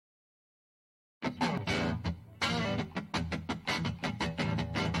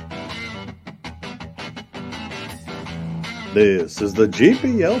This is the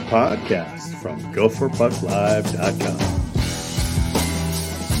GPL podcast from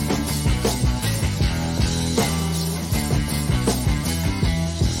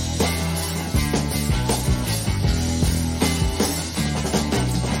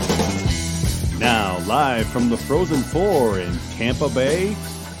Now, live from the Frozen Four in Tampa Bay,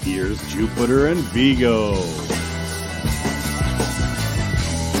 here's Jupiter and Vigo.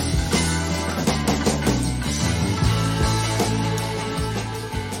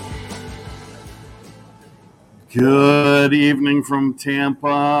 Good evening from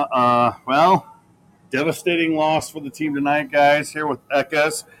Tampa. Devastating loss for the team tonight, guys. Here with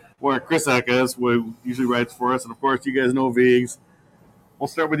Eckes, where Chris Eckes, who usually writes for us, and of course, you guys know Viggs. We'll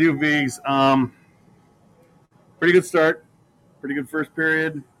start with you, Viggs. Pretty good start, pretty good first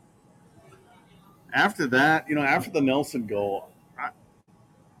period. After that, after the Nelson goal,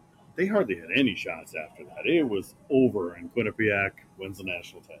 they hardly had any shots after that. It was over, and Quinnipiac wins the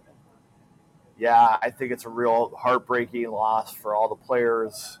national title. Yeah, I think it's a real heartbreaking loss for all the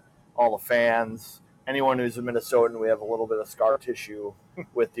players, all the fans, anyone who's a Minnesotan. We have a little bit of scar tissue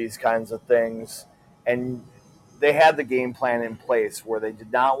with these kinds of things. And they had the game plan in place where they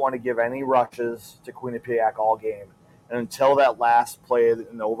did not want to give any rushes to Quinnipiac all game. And until that last play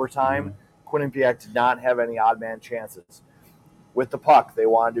in overtime, Quinnipiac did not have any odd man chances. With the puck, they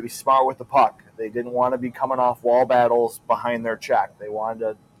wanted to be smart with the puck. They didn't want to be coming off wall battles behind their check. They wanted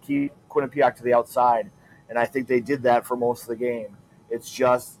to keep Quinnipiac to the outside, and I think they did that for most of the game. It's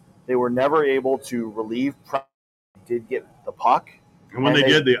just they were never able to relieve pressure. They did get the puck, and when they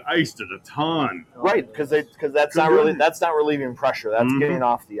did, they iced it a ton. Right, because that's not relieving pressure. That's getting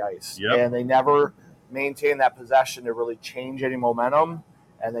off the ice, and they never maintained that possession to really change any momentum,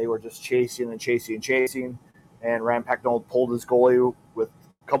 and they were just chasing and chasing and chasing. And Rand Pecknold pulled his goalie with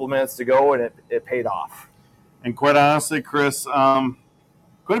a couple minutes to go, and it paid off. And quite honestly, Chris,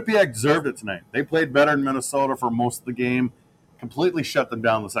 Quinnipiac deserved it tonight. They played better in Minnesota for most of the game, completely shut them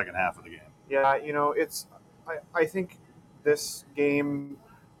down the second half of the game. Yeah, I think this game,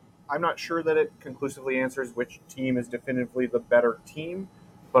 I'm not sure that it conclusively answers which team is definitively the better team,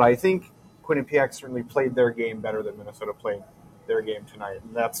 but I think Quinnipiac certainly played their game better than Minnesota played their game tonight.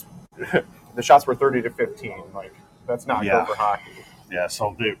 And that's the shots were 30-15. Like, that's not good for hockey. Yeah,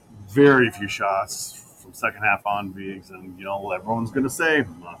 so very few shots from second half on Viggs, and everyone's going to say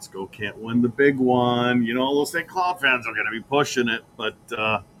Moscow can't win the big one. Those St. Cloud fans are going to be pushing it, but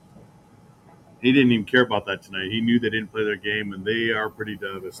he didn't even care about that tonight. He knew they didn't play their game, and they are pretty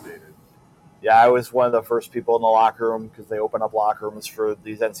devastated. Yeah, I was one of the first people in the locker room because they open up locker rooms for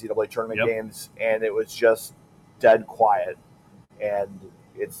these NCAA tournament games, and it was just dead quiet. And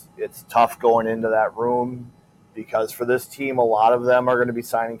it's tough going into that room because for this team, a lot of them are going to be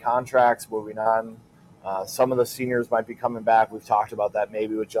signing contracts, moving on. Some of the seniors might be coming back. We've talked about that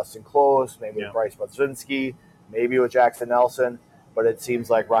maybe with Justin Close, maybe with Bryce Budzinski, maybe with Jackson Nelson. But it seems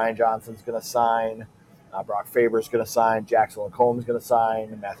like Ryan Johnson's going to sign. Brock Faber's going to sign. Jackson Lacomb's going to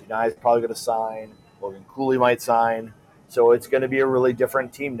sign. Matthew Nye's probably going to sign. Logan Cooley might sign. So it's going to be a really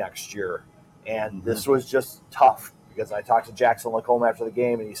different team next year. And this was just tough because I talked to Jackson Lacombe after the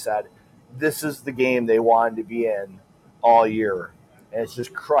game, and he said this is the game they wanted to be in all year. And it's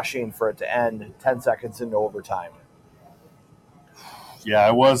just crushing for it to end 10 seconds into overtime. Yeah,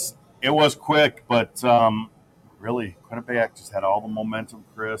 it was quick, but really, Quinnipiac just had all the momentum,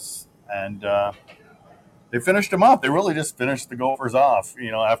 Chris, and they finished them up. They really just finished the Gophers off,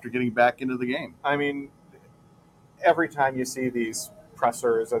 after getting back into the game. I mean, every time you see these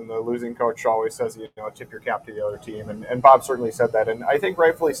pressers and the losing coach always says, tip your cap to the other team, and Bob certainly said that, and I think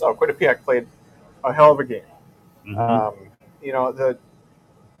rightfully so. Quinnipiac played a hell of a game. The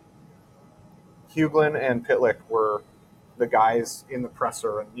Huglin and Pitlick were the guys in the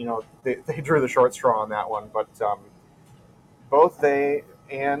presser, and they drew the short straw on that one. But both they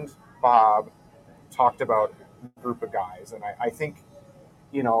and Bob talked about a group of guys, and I think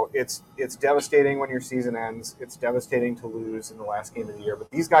it's devastating when your season ends. It's devastating to lose in the last game of the year.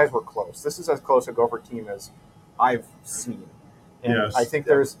 But these guys were close. This is as close a Gopher team as I've seen, and I think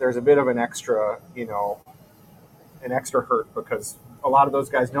there's a bit of an extra hurt because a lot of those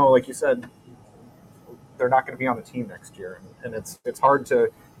guys know, like you said, they're not going to be on the team next year, and it's hard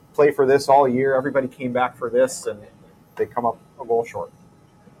to play for this all year. Everybody came back for this, and they come up a goal short.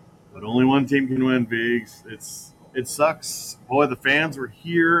 But only one team can win, Viggs. It sucks. Boy, the fans were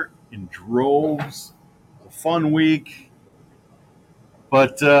here in droves. It was a fun week,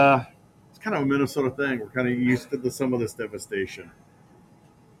 but it's kind of a Minnesota thing. We're kind of used to some of this devastation.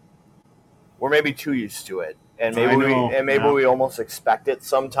 We're maybe too used to it, and maybe we almost expect it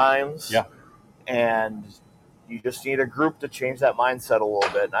sometimes. Yeah. And you just need a group to change that mindset a little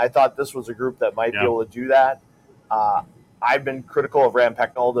bit. And I thought this was a group that might be able to do that. I've been critical of Rand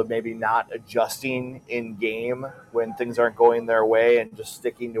Pecknold of maybe not adjusting in game when things aren't going their way and just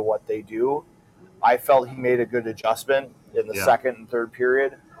sticking to what they do. I felt he made a good adjustment in the second and third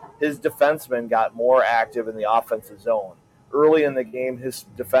period. His defensemen got more active in the offensive zone. Early in the game, his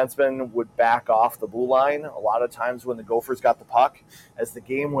defensemen would back off the blue line. A lot of times when the Gophers got the puck, as the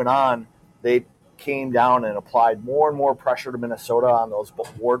game went on, they came down and applied more and more pressure to Minnesota on those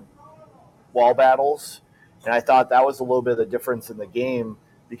wall battles. And I thought that was a little bit of the difference in the game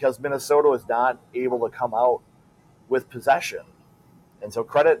because Minnesota was not able to come out with possession. And so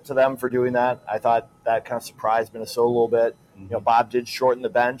credit to them for doing that. I thought that kind of surprised Minnesota a little bit. Mm-hmm. Bob did shorten the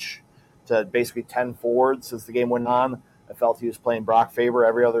bench to basically 10 forwards as the game went on. I felt he was playing Brock Faber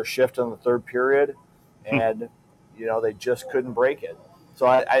every other shift in the third period. And, they just couldn't break it. So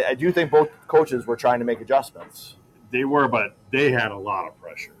I do think both coaches were trying to make adjustments. They were, but they had a lot of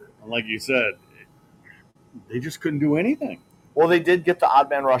pressure. And like you said, they just couldn't do anything. Well, they did get the odd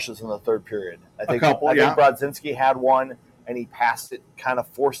man rushes in the third period. I think Brodzinski had one, and he passed it, kind of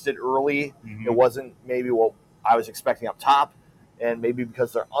forced it early. Mm-hmm. It wasn't maybe what I was expecting up top, and maybe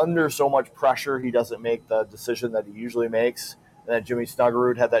because they're under so much pressure, he doesn't make the decision that he usually makes. And then Jimmy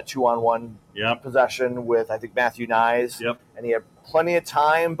Snuggerud had that 2-on-1 possession with, I think, Matthew Nyes. Yep. And he had plenty of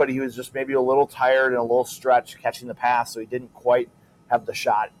time, but he was just maybe a little tired and a little stretched catching the pass, so he didn't quite have the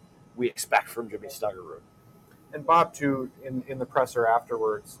shot we expect from Jimmy Snuggerud. And Bob, too, in the presser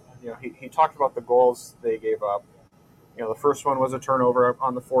afterwards, he talked about the goals they gave up. The first one was a turnover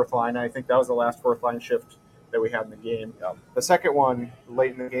on the fourth line. I think that was the last fourth line shift that we had in the game. Yep. The second one,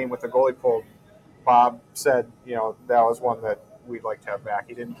 late in the game with the goalie pulled, Bob said, that was one that we'd like to have back.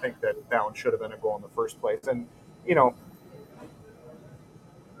 He didn't think that one should have been a goal in the first place. And,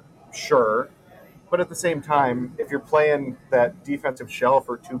 sure. But at the same time, if you're playing that defensive shell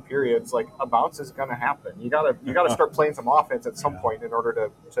for 2 periods, like a bounce is going to happen. You gotta start playing some offense at some point in order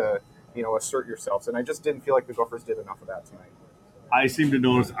to assert yourselves. And I just didn't feel like the Gophers did enough of that tonight. I seem to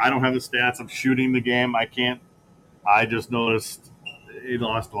notice. I don't have the stats. I'm shooting the game. I can't. I just noticed they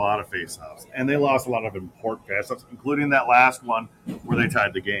lost a lot of faceoffs, and they lost a lot of important faceoffs, including that last one where they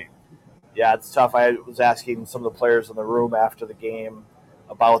tied the game. Yeah, it's tough. I was asking some of the players in the room after the game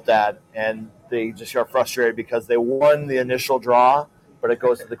about that, and they just got frustrated because they won the initial draw, but it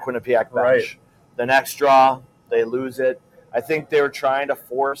goes to the Quinnipiac bench. Right. The next draw, they lose it. I think they were trying to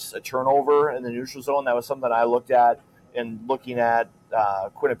force a turnover in the neutral zone. That was something I looked at in looking at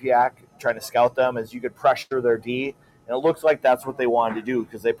Quinnipiac, trying to scout them, as you could pressure their D. And it looks like that's what they wanted to do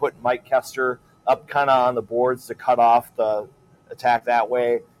because they put Mike Kester up kind of on the boards to cut off the attack that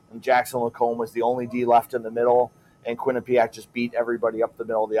way. And Jackson Lacombe was the only D left in the middle. And Quinnipiac just beat everybody up the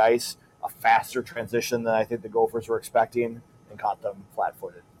middle of the ice. A faster transition than I think the Gophers were expecting and caught them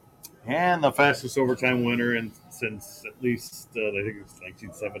flat-footed. And the fastest overtime winner since at least, I think it was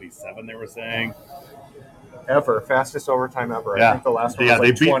 1977, they were saying. Ever. Fastest overtime ever. Yeah. I think the last one was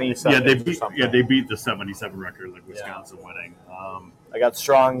like 20 seconds or something. They beat the 77 record, like Wisconsin winning. I got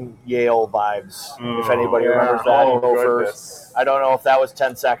strong Yale vibes, if anybody remembers that. Gophers. I don't know if that was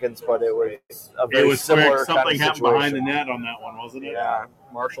 10 seconds, but it was a very similar quick. Something kind of happened behind the net on that one, wasn't it? Yeah,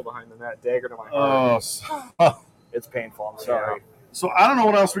 Marshall behind the net, dagger to my heart. It's painful. I'm sorry. Yeah. So I don't know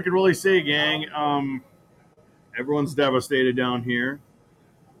what else we could really say, gang. Everyone's devastated down here.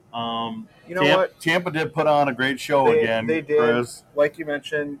 What? Tampa did put on a great show again. They did. Chris. Like you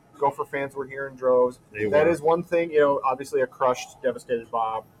mentioned, Gopher fans were here in droves. That is one thing. Obviously a crushed, devastated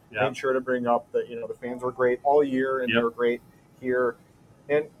Bob made sure to bring up that the fans were great all year and they were great here.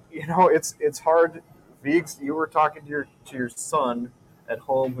 And it's hard. Viggs, you were talking to your son at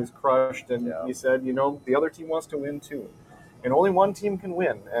home who's crushed, and you said the other team wants to win too. And only one team can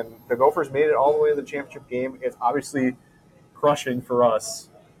win. And the Gophers made it all the way to the championship game. It's obviously crushing for us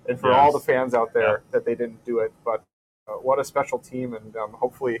and for all the fans out there that they didn't do it. But what a special team. And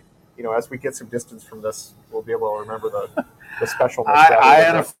hopefully, as we get some distance from this, we'll be able to remember the specialness. I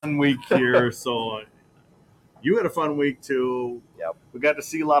had a fun week here. So you had a fun week too. Yep. We got to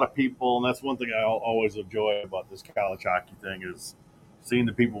see a lot of people. And that's one thing I always enjoy about this college hockey thing is seeing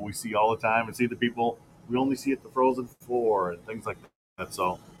the people we see all the time and see the people we only see at the Frozen Four and things like that.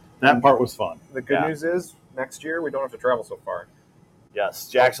 So that part was fun. The good news is next year we don't have to travel so far. Yes.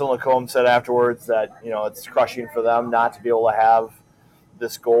 Jackson Lacombe said afterwards that, it's crushing for them not to be able to have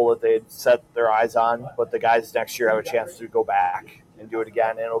this goal that they had set their eyes on. But the guys next year have a chance to go back and do it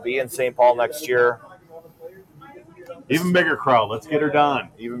again. And it'll be in St. Paul next year. Even bigger crowd. Let's get her done.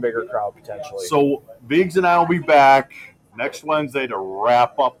 Even bigger crowd potentially. So Viggs and I will be back next Wednesday to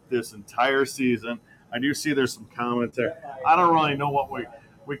wrap up this entire season. I do see there's some comments there. I don't really know what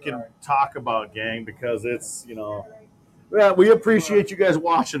we can talk about, gang, because it's, well, we appreciate you guys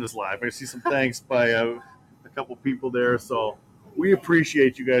watching us live. I see some thanks by a couple people there. So we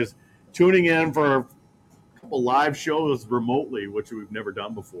appreciate you guys tuning in for a couple live shows remotely, which we've never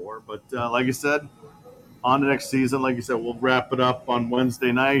done before. But like I said, on the next season, like you said, we'll wrap it up on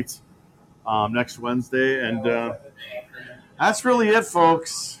Wednesday nights, next Wednesday. And that's really it,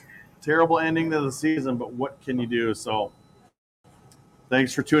 folks. Terrible ending to the season, but what can you do? So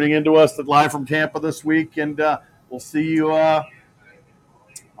thanks for tuning in to us live from Tampa this week. And we'll see you on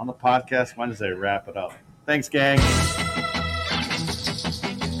the podcast Wednesday. Wrap it up. Thanks, gang.